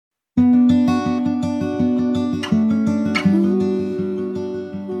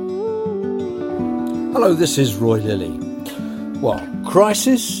Hello, this is Roy Lilly. Well,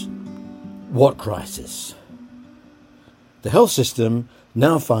 crisis? What crisis? The health system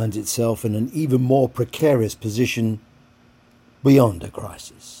now finds itself in an even more precarious position beyond a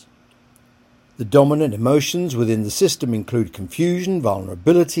crisis. The dominant emotions within the system include confusion,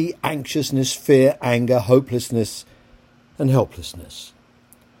 vulnerability, anxiousness, fear, anger, hopelessness, and helplessness.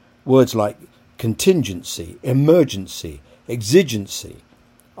 Words like contingency, emergency, exigency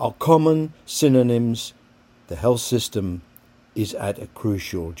are common synonyms. The health system is at a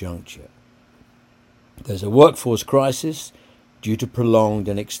crucial juncture. There's a workforce crisis due to prolonged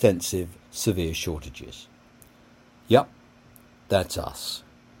and extensive severe shortages. Yup, that's us.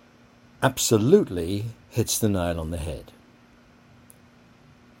 Absolutely hits the nail on the head.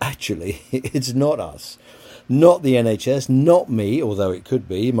 Actually, it's not us. Not the NHS, not me, although it could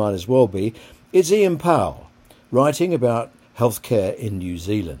be, might as well be. It's Ian Powell, writing about healthcare in New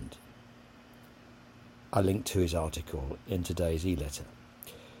Zealand. I linked to his article in today's e-letter.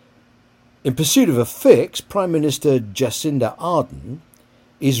 In pursuit of a fix, Prime Minister Jacinda Ardern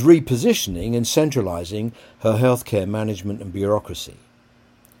is repositioning and centralising her healthcare management and bureaucracy.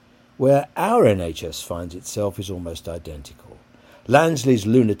 Where our NHS finds itself is almost identical. Lansley's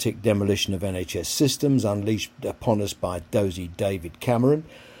lunatic demolition of NHS systems unleashed upon us by dozy David Cameron,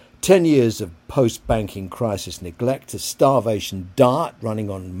 10 years of post-banking crisis neglect, a starvation diet running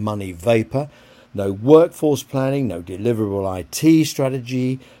on money vapour, no workforce planning, no deliverable IT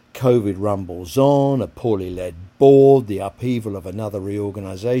strategy, COVID rumbles on, a poorly led board, the upheaval of another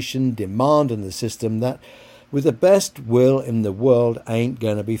reorganisation, demand in the system that, with the best will in the world, ain't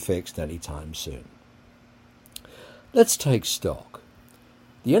going to be fixed anytime soon. Let's take stock.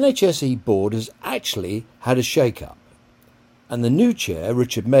 The NHSE board has actually had a shake-up, and the new chair,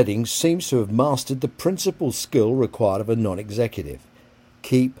 Richard Meddings, seems to have mastered the principal skill required of a non-executive.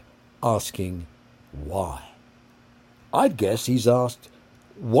 Keep asking why. I'd guess he's asked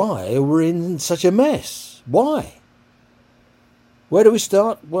why we're in such a mess. Why? Where do we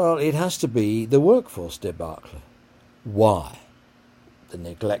start? Well, it has to be the workforce debacle. Why? The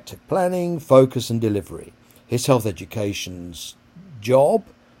neglect of planning, focus and delivery. His Health Education's job,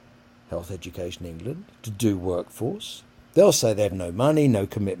 Health Education England, to do workforce. They'll say they have no money, no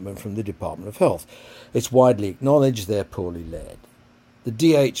commitment from the Department of Health. It's widely acknowledged they're poorly led. The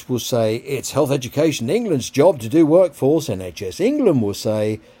DH will say it's Health Education England's job to do workforce. NHS England will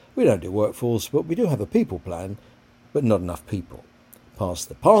say we don't do workforce, but we do have a people plan, but not enough people. Pass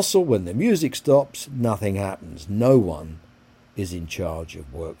the parcel, when the music stops, nothing happens. No one is in charge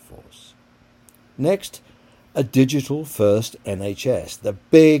of workforce. Next, a digital-first NHS, the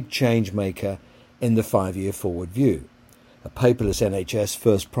big change maker in the 5-year forward view. A paperless NHS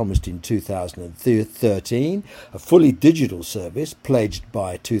first promised in 2013, a fully digital service pledged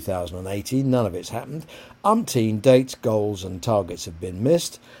by 2018, none of it's happened. Umpteen dates, goals and targets have been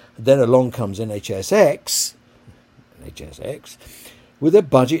missed. Then along comes NHSX, with a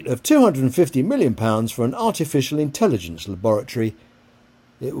budget of £250 million for an artificial intelligence laboratory.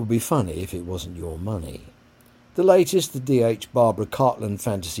 It would be funny if it wasn't your money. The latest, the DH Barbara Cartland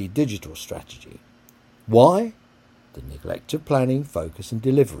fantasy digital strategy. Why? The neglect of planning, focus and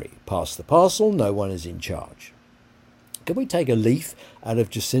delivery. Pass the parcel, no one is in charge. Can we take a leaf out of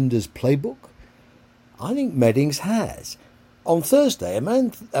Jacinda's playbook? I think Meddings has. On Thursday,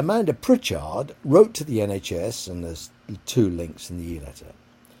 Amanda Pritchard wrote to the NHS, and there's 2 links in the e-letter.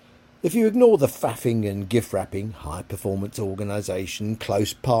 If you ignore the faffing and gift-wrapping, high-performance organisation,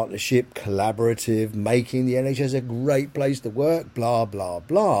 close partnership, collaborative, making the NHS a great place to work, blah, blah,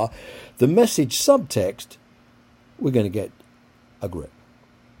 blah, the message subtext, we're going to get a grip.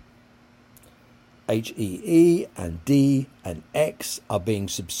 HEE and D and X are being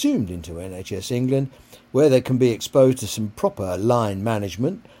subsumed into NHS England, where they can be exposed to some proper line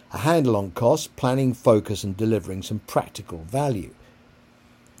management, a handle on costs, planning, focus and delivering some practical value.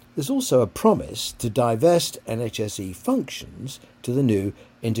 There's also a promise to divest NHSE functions to the new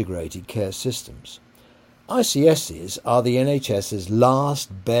integrated care systems. ICSs are the NHS's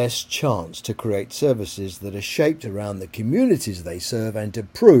last best chance to create services that are shaped around the communities they serve and to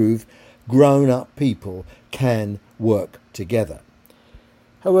prove grown-up people can work together.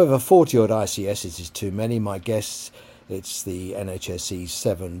 However, 40-odd ICSs is too many. My guess it's the NHSE's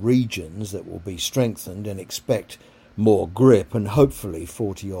 7 regions that will be strengthened, and expect more grip, and hopefully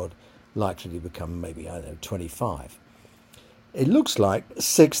 40-odd likely to become maybe, 25. It looks like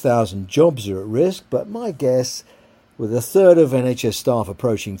 6,000 jobs are at risk, but my guess, with a third of NHS staff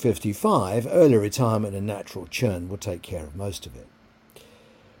approaching 55, early retirement and natural churn will take care of most of it.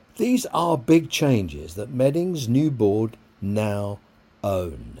 These are big changes that Meddings' new board now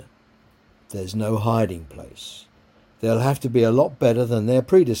own. There's no hiding place. They'll have to be a lot better than their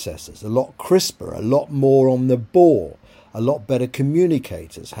predecessors, a lot crisper, a lot more on the ball, a lot better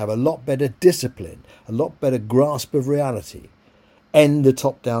communicators, have a lot better discipline, a lot better grasp of reality. End the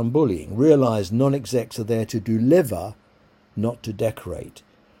top-down bullying. Realise non-execs are there to deliver, not to decorate.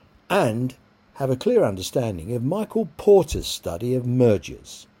 And have a clear understanding of Michael Porter's study of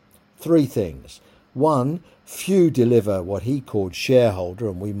mergers. 3 things. 1, few deliver what he called shareholder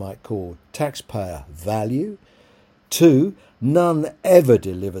and we might call taxpayer value. 2, none ever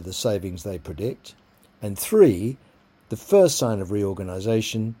deliver the savings they predict. And 3, the first sign of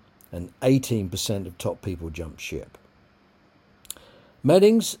reorganisation, and 18% of top people jump ship.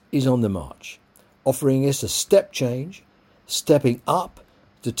 Meddings is on the march, offering us a step change, stepping up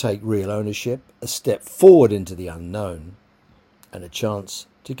to take real ownership, a step forward into the unknown, and a chance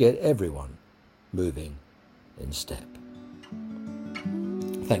to get everyone moving in step.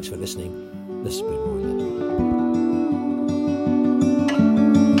 Thanks for listening. This has been Roy Lilly.